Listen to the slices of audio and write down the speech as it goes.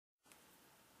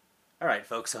Alright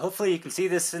folks, so hopefully you can see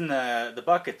this in the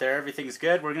bucket there. Everything's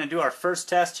good. We're going to do our first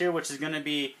test here, which is going to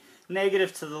be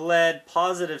negative to the lead,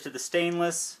 positive to the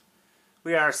stainless.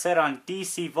 We are set on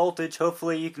DC voltage.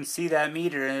 Hopefully you can see that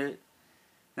meter.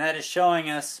 That is showing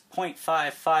us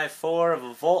 0.554 of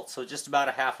a volt, so just about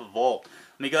a half a volt.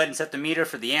 Let me go ahead and set the meter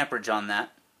for the amperage on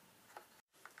that.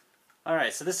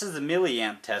 Alright, so this is the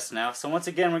milliamp test now. So once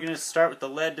again, we're going to start with the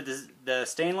lead to the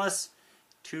stainless.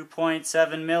 2.7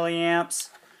 milliamps.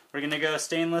 We're going to go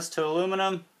stainless to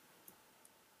aluminum.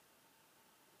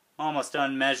 Almost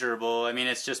unmeasurable. I mean,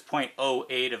 it's just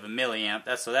 0.08 of a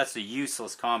milliamp. So that's a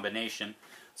useless combination.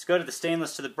 Let's go to the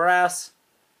stainless to the brass.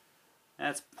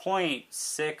 That's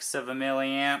 0.6 of a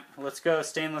milliamp. Let's go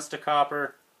stainless to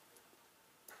copper.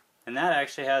 And that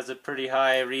actually has a pretty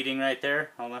high reading right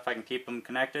there. I don't know if I can keep them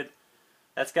connected.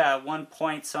 That's got 1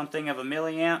 point something of a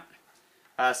milliamp.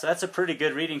 So that's a pretty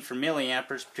good reading for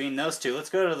milliamperes between those two. Let's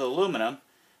go to the aluminum.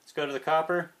 Let's go to the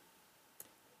copper.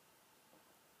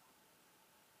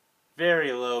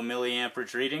 Very low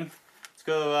milliamperage reading. Let's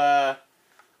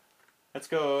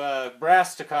go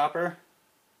brass to copper.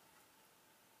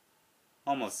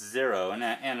 Almost zero, and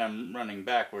I'm running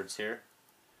backwards here.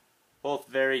 Both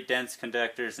very dense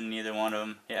conductors, and neither one of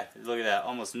them. Yeah, look at that.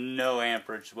 Almost no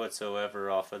amperage whatsoever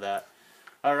off of that.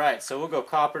 Alright, so we'll go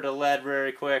copper to lead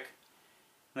very quick.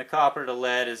 And the copper to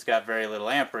lead has got very little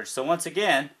amperage. So once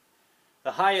again,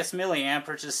 the highest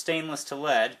milliamperage is stainless to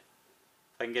lead.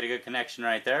 If I can get a good connection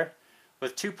right there.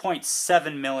 With 2.7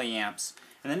 milliamps.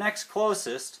 And the next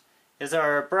closest is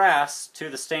our brass to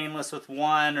the stainless with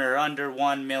 1 or under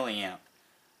 1 milliamp.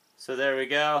 So there we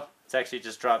go. It's actually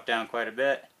just dropped down quite a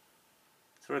bit.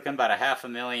 So we're looking about a half a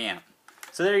milliamp.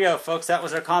 So there you go, folks. That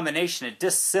was our combination of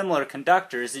dissimilar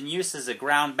conductors in use as a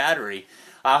ground battery.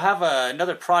 I'll have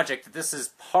another project that this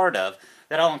is part of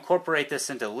that I'll incorporate this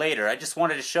into later. I just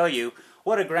wanted to show you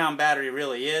what a ground battery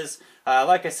really is.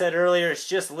 Like I said earlier, it's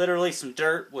just literally some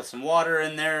dirt with some water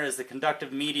in there as the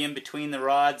conductive medium between the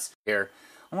rods. Here,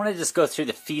 I want to just go through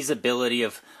the feasibility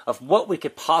of what we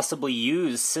could possibly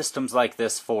use systems like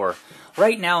this for.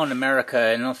 Right now in America,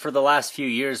 and for the last few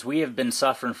years, we have been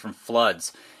suffering from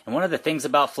floods. And one of the things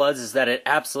about floods is that it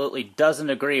absolutely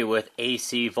doesn't agree with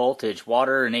AC voltage.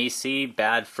 Water and AC,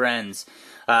 bad friends.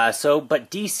 But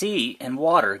DC and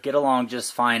water get along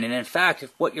just fine. And in fact,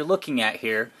 what you're looking at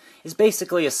here is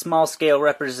basically a small-scale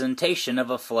representation of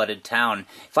a flooded town.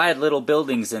 If I had little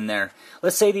buildings in there,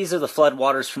 let's say these are the flood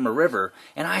waters from a river,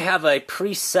 and I have a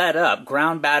pre-set up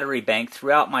ground battery bank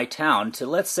throughout my town to,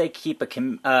 let's say, keep a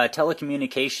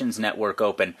telecommunications network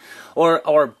open,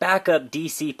 or backup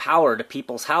DC power to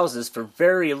people's houses for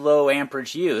very low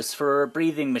amperage use, for a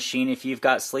breathing machine if you've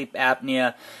got sleep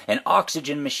apnea, an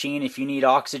oxygen machine if you need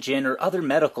oxygen, or other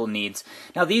medical needs.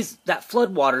 Now that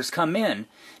flood waters come in.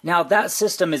 Now that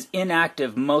system is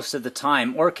inactive most of the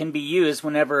time, or can be used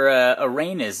whenever a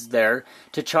rain is there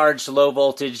to charge low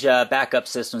voltage backup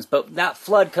systems. But that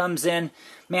flood comes in,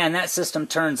 man, that system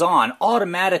turns on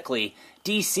automatically.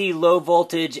 DC low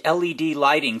voltage LED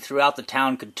lighting throughout the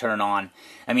town could turn on.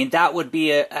 I mean, that would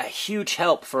be a huge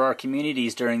help for our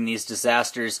communities during these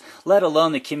disasters, let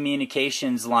alone the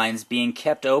communications lines being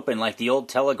kept open like the old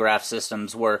telegraph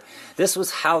systems were. This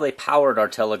was how they powered our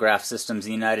telegraph systems in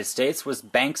the United States, was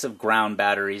banks of ground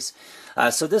batteries.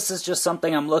 So this is just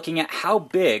something I'm looking at. How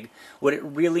big would it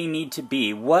really need to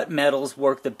be? What metals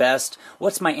work the best?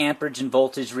 What's my amperage and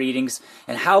voltage readings?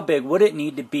 And how big would it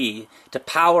need to be to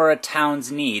power a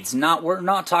town's needs? We're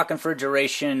not talking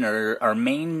refrigeration or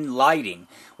main lighting.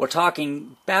 We're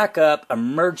talking backup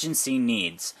emergency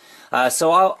needs.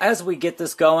 As we get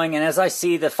this going, and as I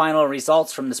see the final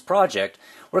results from this project,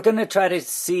 we're going to try to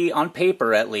see, on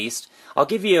paper at least, I'll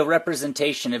give you a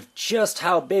representation of just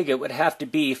how big it would have to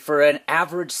be for an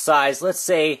average size, let's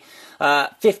say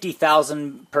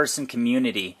 50,000 person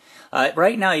community.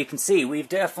 Right now you can see we've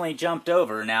definitely jumped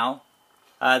over now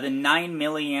the 9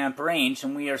 milliamp range,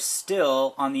 and we are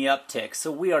still on the uptick.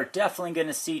 So we are definitely going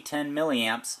to see 10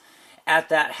 milliamps at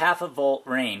that half a volt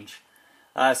range.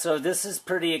 So this is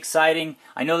pretty exciting.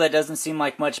 I know that doesn't seem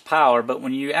like much power, but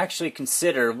when you actually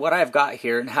consider what I've got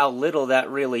here and how little that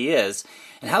really is,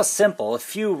 and how simple, a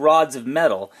few rods of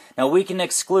metal. Now we can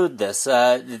exclude this.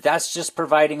 That's just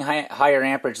providing higher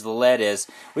amperage the lead is.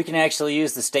 We can actually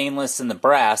use the stainless and the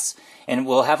brass, and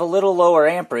we'll have a little lower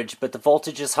amperage, but the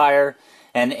voltage is higher,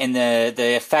 and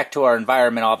the effect to our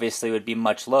environment obviously would be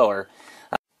much lower.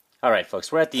 Alright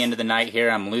folks, we're at the end of the night here.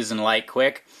 I'm losing light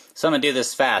quick, so I'm going to do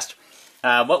this fast.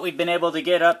 What we've been able to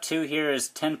get up to here is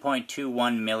 10.21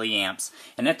 milliamps.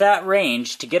 And at that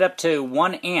range, to get up to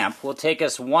 1 amp will take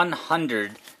us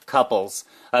 100 couples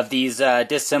of these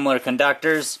dissimilar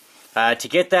conductors. To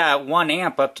get that 1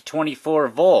 amp up to 24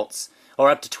 volts, or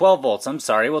up to 12 volts, I'm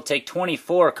sorry, we'll take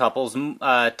 24 couples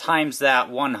times that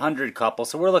 100 couple.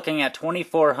 So we're looking at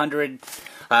 2,400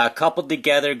 coupled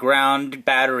together ground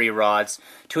battery rods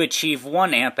to achieve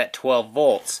 1 amp at 12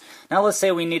 volts. Now let's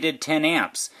say we needed 10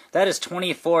 amps. That is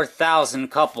 24,000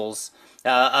 couples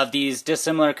of these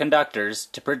dissimilar conductors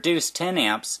to produce 10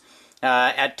 amps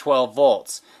at 12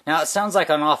 volts. Now it sounds like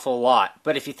an awful lot,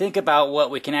 but if you think about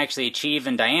what we can actually achieve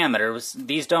in diameter,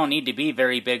 these don't need to be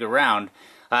very big around.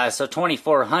 So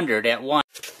 2,400 at 1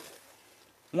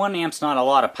 amp's not a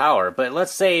lot of power, but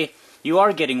let's say you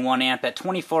are getting 1 amp at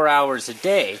 24 hours a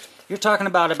day. You're talking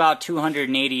about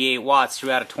 288 watts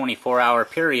throughout a 24-hour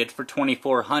period for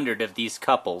 2,400 of these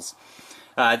couples.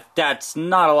 That's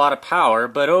not a lot of power,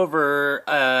 but over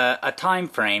a time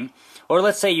frame, or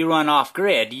let's say you run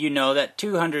off-grid, you know that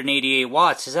 288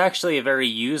 watts is actually a very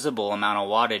usable amount of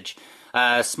wattage.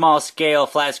 Small scale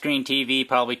flat screen TV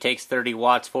probably takes 30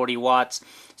 watts, 40 watts,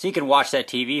 so you can watch that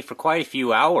TV for quite a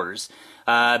few hours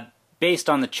based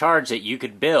on the charge that you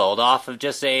could build off of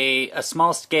just a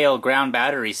small scale ground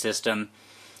battery system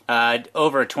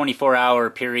over a 24-hour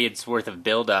period's worth of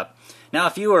buildup. Now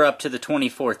if you were up to the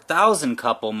 24,000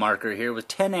 couple marker here with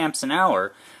 10 amps an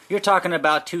hour, you're talking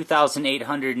about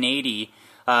 2,880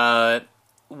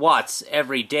 watts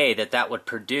every day that would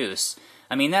produce.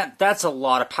 I mean, that's a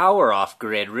lot of power off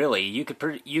grid, really. You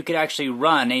could actually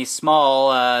run a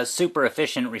small, super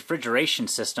efficient refrigeration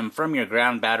system from your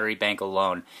ground battery bank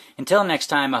alone. Until next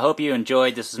time, I hope you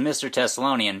enjoyed. This is Mr.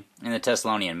 Thessalonian and the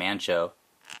Thessalonian Man Show.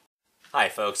 Hi,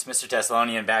 folks. Mr.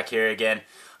 Thessalonian back here again.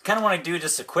 I kind of want to do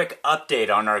just a quick update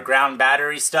on our ground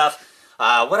battery stuff.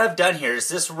 What I've done here is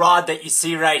this rod that you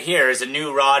see right here is a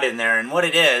new rod in there, and what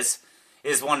it is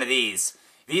one of these.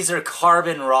 These are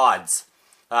carbon rods.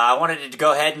 I wanted to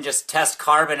go ahead and just test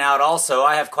carbon out also.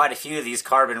 I have quite a few of these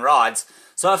carbon rods,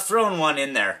 so I've thrown one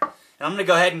in there. And I'm going to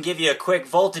go ahead and give you a quick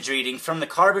voltage reading from the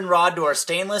carbon rod to our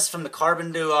stainless, from the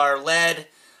carbon to our lead,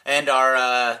 and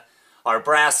our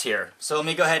brass here. So let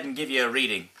me go ahead and give you a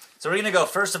reading. So we're going to go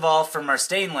first of all from our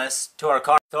stainless to our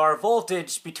carbon. So our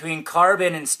voltage between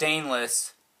carbon and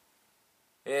stainless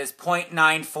is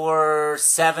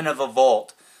 0.947 of a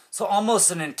volt. So almost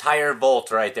an entire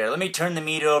volt right there. Let me turn the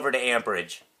meter over to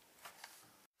amperage.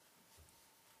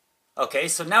 Okay,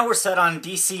 so now we're set on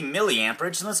DC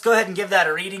milliamperage. Let's go ahead and give that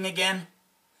a reading again.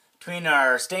 Between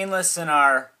our stainless and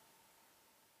our...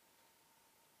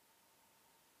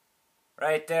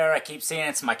 Right there, I keep saying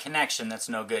it's my connection that's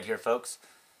no good here, folks.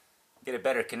 Get a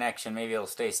better connection, maybe it'll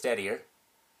stay steadier.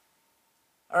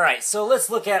 Alright, so let's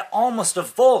look at almost a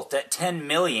volt at 10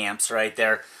 milliamps right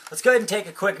there. Let's go ahead and take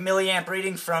a quick milliamp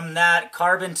reading from that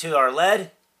carbon to our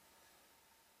lead.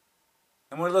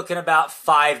 And we're looking about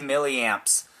 5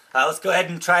 milliamps. Let's go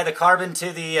ahead and try the carbon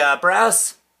to the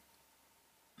brass.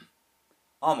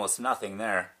 Almost nothing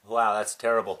there. Wow, that's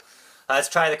terrible. Let's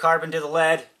try the carbon to the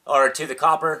lead, or to the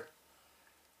copper.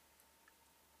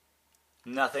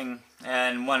 Nothing.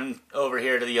 And one over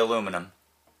here to the aluminum.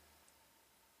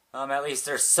 At least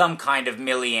there's some kind of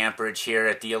milliamperage here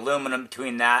at the aluminum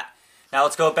between that. Now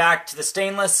let's go back to the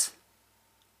stainless.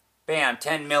 Bam,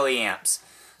 10 milliamps.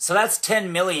 So that's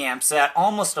 10 milliamps at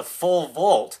almost a full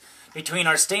volt between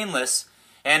our stainless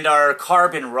and our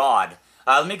carbon rod.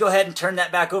 Let me go ahead and turn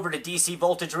that back over to DC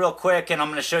voltage real quick, and I'm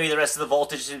going to show you the rest of the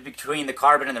voltage between the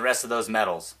carbon and the rest of those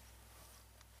metals.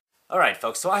 Alright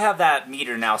folks, so I have that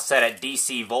meter now set at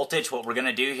DC voltage. What we're going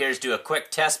to do here is do a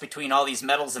quick test between all these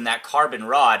metals and that carbon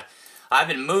rod. I've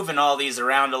been moving all these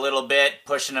around a little bit,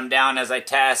 pushing them down as I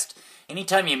test.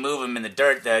 Anytime you move them in the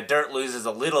dirt loses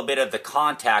a little bit of the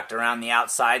contact around the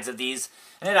outsides of these,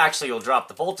 and it actually will drop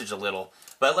the voltage a little.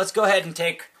 But let's go ahead and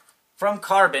take from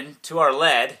carbon to our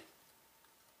lead.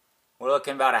 We're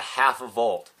looking about a half a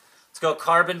volt. Let's go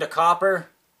carbon to copper.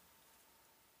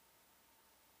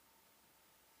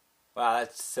 Wow,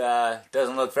 that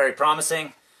doesn't look very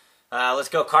promising. Let's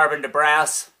go carbon to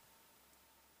brass.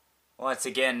 Once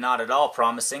again, not at all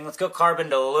promising. Let's go carbon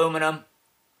to aluminum.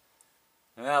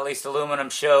 Well, at least aluminum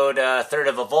showed a third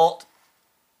of a volt.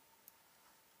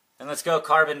 And let's go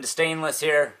carbon to stainless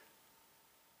here.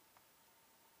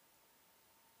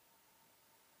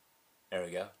 There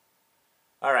we go.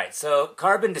 Alright, so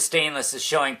carbon to stainless is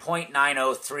showing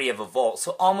 0.903 of a volt,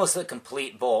 so almost a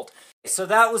complete volt. So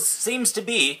that seems to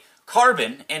be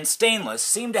carbon and stainless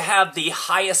seem to have the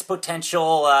highest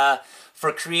potential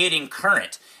for creating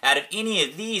current out of any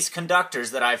of these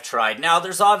conductors that I've tried. Now,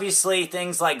 there's obviously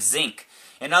things like zinc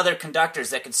and other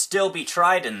conductors that can still be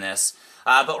tried in this,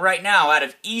 but right now, out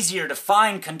of easier to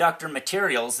find conductor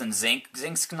materials than zinc,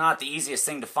 zinc's not the easiest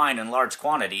thing to find in large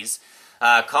quantities,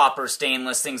 copper,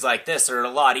 stainless, things like this are a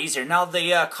lot easier. Now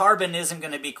the carbon isn't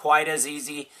going to be quite as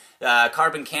easy.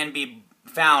 Carbon can be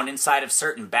found inside of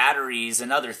certain batteries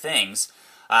and other things.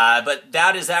 But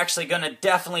that is actually going to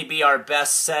definitely be our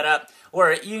best setup.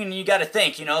 Or you got to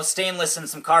think, you know, stainless and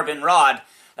some carbon rod,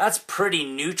 that's pretty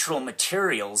neutral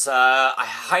materials. I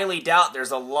highly doubt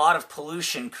there's a lot of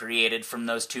pollution created from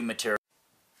those two materials.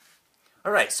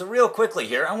 Alright, so real quickly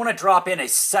here, I want to drop in a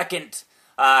second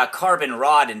carbon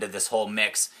rod into this whole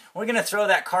mix. We're going to throw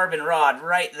that carbon rod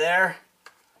right there.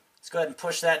 Let's go ahead and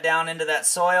push that down into that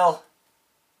soil.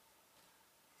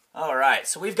 Alright,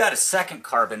 so we've got a second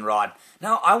carbon rod.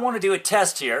 Now, I want to do a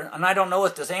test here, and I don't know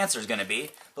what this answer is going to be,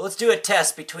 but let's do a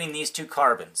test between these two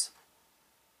carbons.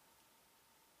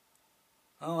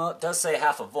 Oh, well, it does say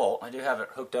 0.5 volt. I do have it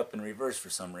hooked up in reverse for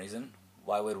some reason.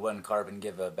 Why would one carbon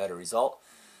give a better result?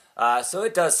 So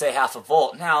it does say 0.5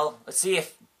 volt. Now, let's see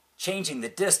if changing the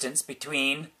distance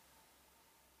between...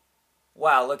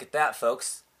 Wow, look at that,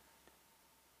 folks.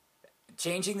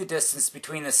 Changing the distance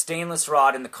between the stainless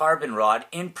rod and the carbon rod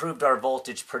improved our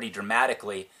voltage pretty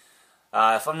dramatically.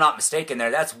 If I'm not mistaken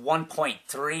there, that's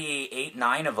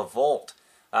 1.389 of a volt.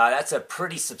 That's a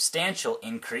pretty substantial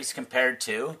increase compared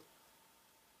to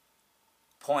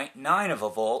 0.9 of a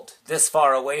volt this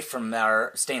far away from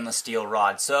our stainless steel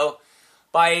rod. So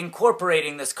by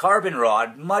incorporating this carbon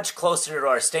rod much closer to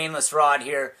our stainless rod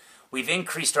here, we've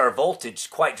increased our voltage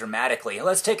quite dramatically.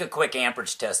 Let's take a quick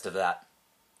amperage test of that.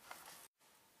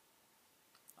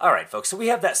 Alright folks, so we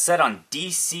have that set on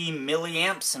DC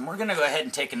milliamps, and we're going to go ahead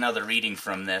and take another reading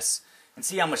from this and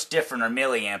see how much different our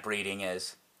milliamp reading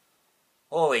is.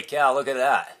 Holy cow, look at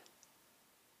that.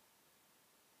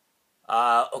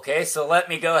 Okay, so let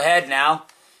me go ahead now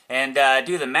and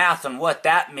do the math on what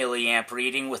that milliamp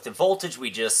reading with the voltage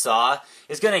we just saw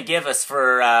is going to give us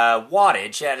for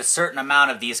wattage at a certain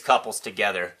amount of these couples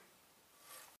together.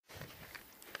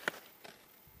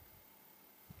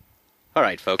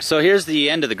 Alright folks, so here's the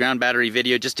end of the ground battery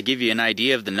video just to give you an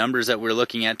idea of the numbers that we're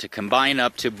looking at to combine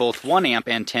up to both 1 amp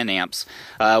and 10 amps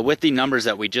with the numbers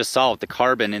that we just saw with the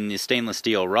carbon and the stainless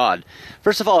steel rod.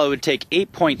 First of all, it would take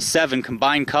 8.7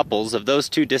 combined couples of those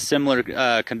two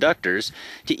dissimilar conductors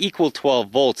to equal 12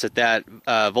 volts at that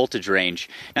voltage range.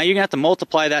 Now you're going to have to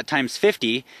multiply that times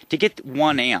 50 to get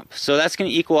 1 amp. So that's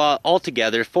going to equal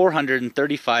altogether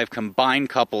 435 combined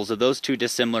couples of those two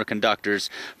dissimilar conductors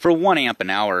for 1 amp an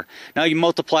hour. Now you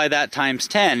multiply that times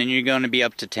 10 and you're going to be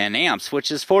up to 10 amps, which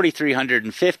is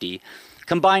 4,350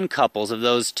 combined couples of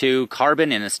those two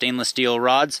carbon and stainless steel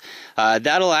rods.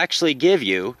 That'll actually give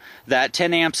you that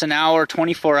 10 amps an hour,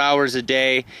 24 hours a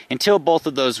day, until both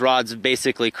of those rods have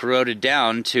basically corroded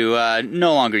down to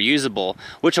no longer usable,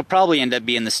 which will probably end up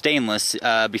being the stainless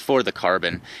before the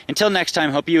carbon. Until next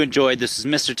time, hope you enjoyed. This is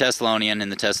Mr. Teslonian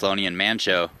and the Teslonian Man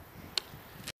Show.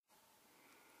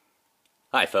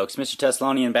 Hi folks, Mr.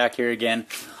 Teslonian back here again.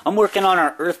 I'm working on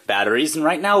our earth batteries, and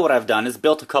right now what I've done is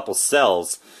built a couple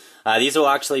cells. These will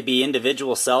actually be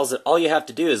individual cells that all you have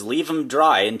to do is leave them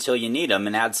dry until you need them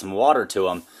and add some water to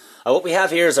them. What we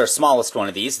have here is our smallest one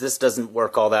of these. This doesn't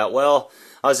work all that well.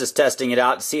 I was just testing it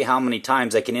out to see how many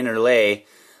times I can interlay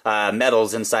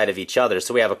metals inside of each other.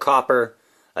 So we have a copper,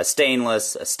 a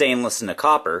stainless, and a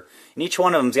copper. And each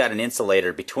one of them's got an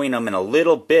insulator between them and a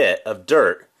little bit of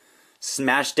dirt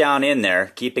smashed down in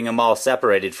there, keeping them all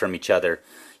separated from each other.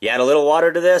 You add a little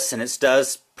water to this and it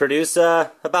does produce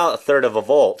about 1/3 of a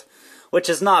volt, which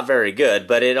is not very good,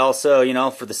 but it also, you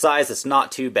know, for the size, it's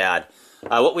not too bad.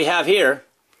 What we have here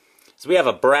is we have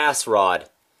a brass rod.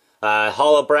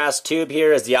 Hollow brass tube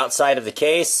here is the outside of the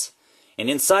case, and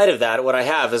inside of that what I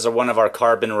have is one of our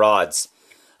carbon rods.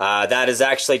 That has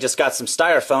actually just got some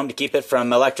styrofoam to keep it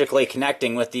from electrically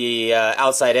connecting with the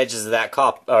outside edges of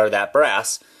that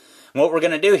brass. And what we're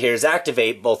going to do here is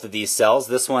activate both of these cells,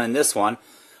 this one and this one,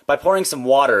 by pouring some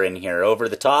water in here over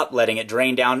the top, letting it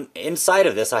drain down. Inside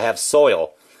of this I have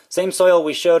soil. Same soil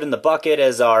we showed in the bucket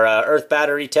as our earth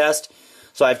battery test.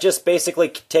 So I've just basically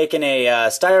taken a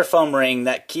styrofoam ring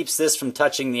that keeps this from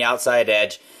touching the outside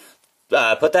edge,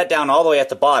 put that down all the way at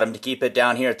the bottom to keep it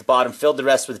down here at the bottom, filled the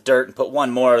rest with dirt, and put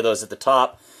one more of those at the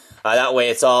top. That way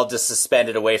it's all just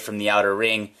suspended away from the outer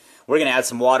ring. We're going to add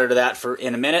some water to that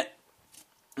in a minute.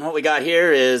 And what we got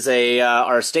here is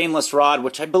our stainless rod,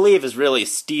 which I believe is really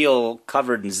steel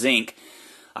covered in zinc.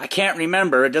 I can't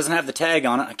remember, it doesn't have the tag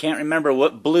on it, I can't remember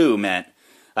what blue meant.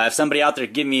 If somebody out there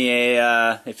give me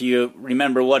if you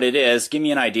remember what it is, give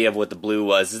me an idea of what the blue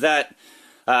was. Is that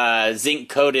zinc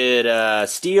coated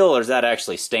steel, or is that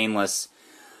actually stainless?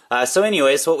 So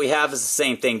anyways, what we have is the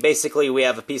same thing. Basically we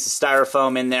have a piece of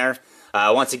styrofoam in there.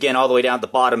 Once again, all the way down at the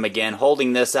bottom again,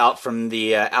 holding this out from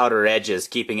the outer edges,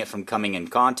 keeping it from coming in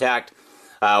contact.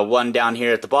 One down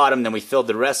here at the bottom, then we filled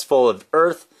the rest full of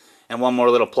earth, and one more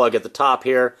little plug at the top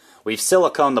here. We've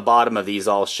siliconed the bottom of these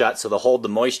all shut so they'll hold the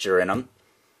moisture in them,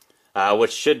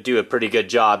 which should do a pretty good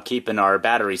job keeping our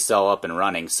battery cell up and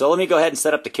running. So let me go ahead and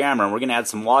set up the camera, and we're going to add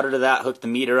some water to that, hook the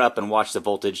meter up, and watch the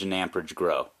voltage and amperage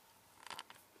grow.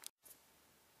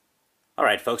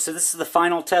 Alright folks, so this is the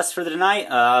final test for the night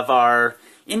of our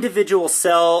individual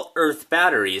cell earth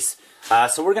batteries.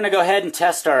 So we're going to go ahead and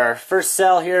test our first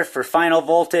cell here for final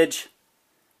voltage.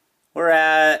 We're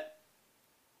at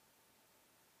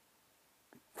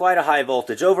quite a high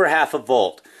voltage, over half a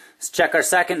volt. Let's check our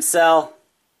second cell.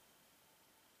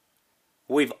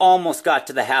 We've almost got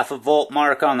to the half a volt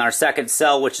mark on our second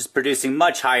cell, which is producing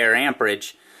much higher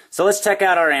amperage. So let's check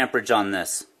out our amperage on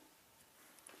this.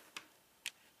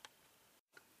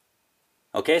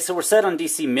 Okay, so we're set on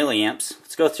DC milliamps.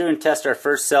 Let's go through and test our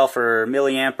first cell for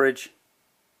milliamperage.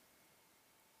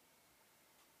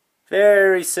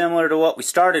 Very similar to what we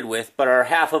started with, but our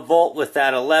half a volt with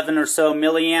that 11 or so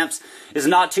milliamps is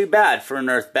not too bad for an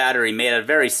earth battery made out of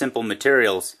very simple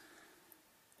materials.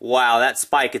 Wow, that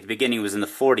spike at the beginning was in the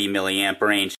 40 milliamp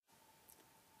range.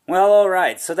 Well,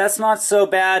 alright, so that's not so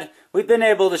bad. We've been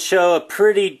able to show a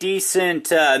pretty decent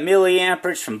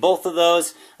milliamperage from both of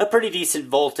those, a pretty decent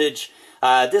voltage.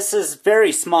 This is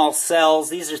very small cells.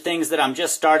 These are things that I'm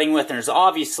just starting with, and there's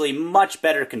obviously much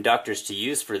better conductors to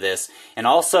use for this. And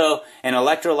also, an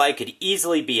electrolyte could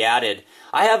easily be added.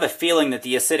 I have a feeling that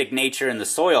the acidic nature in the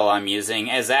soil I'm using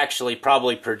is actually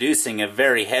probably producing a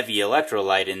very heavy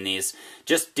electrolyte in these,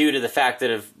 just due to the fact that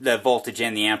of the voltage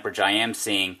and the amperage I am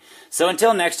seeing. So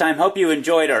until next time, hope you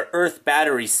enjoyed our Earth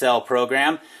battery cell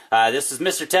program. This is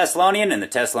Mr. Teslonian and the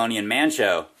Teslonian Man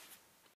Show.